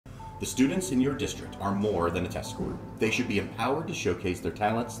The students in your district are more than a test score. They should be empowered to showcase their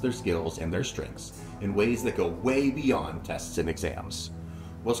talents, their skills, and their strengths in ways that go way beyond tests and exams.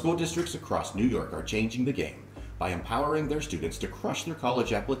 Well, school districts across New York are changing the game by empowering their students to crush their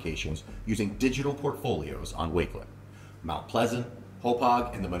college applications using digital portfolios on Wakelet. Mount Pleasant,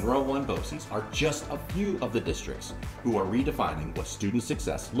 Hopog, and the Monroe One BOCES are just a few of the districts who are redefining what student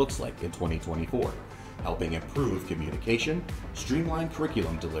success looks like in 2024, helping improve communication, streamline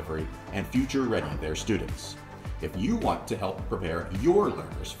curriculum delivery, and future-ready their students. If you want to help prepare your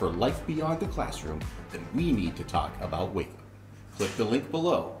learners for life beyond the classroom, then we need to talk about Wakelet. Click the link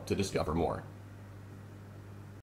below to discover more.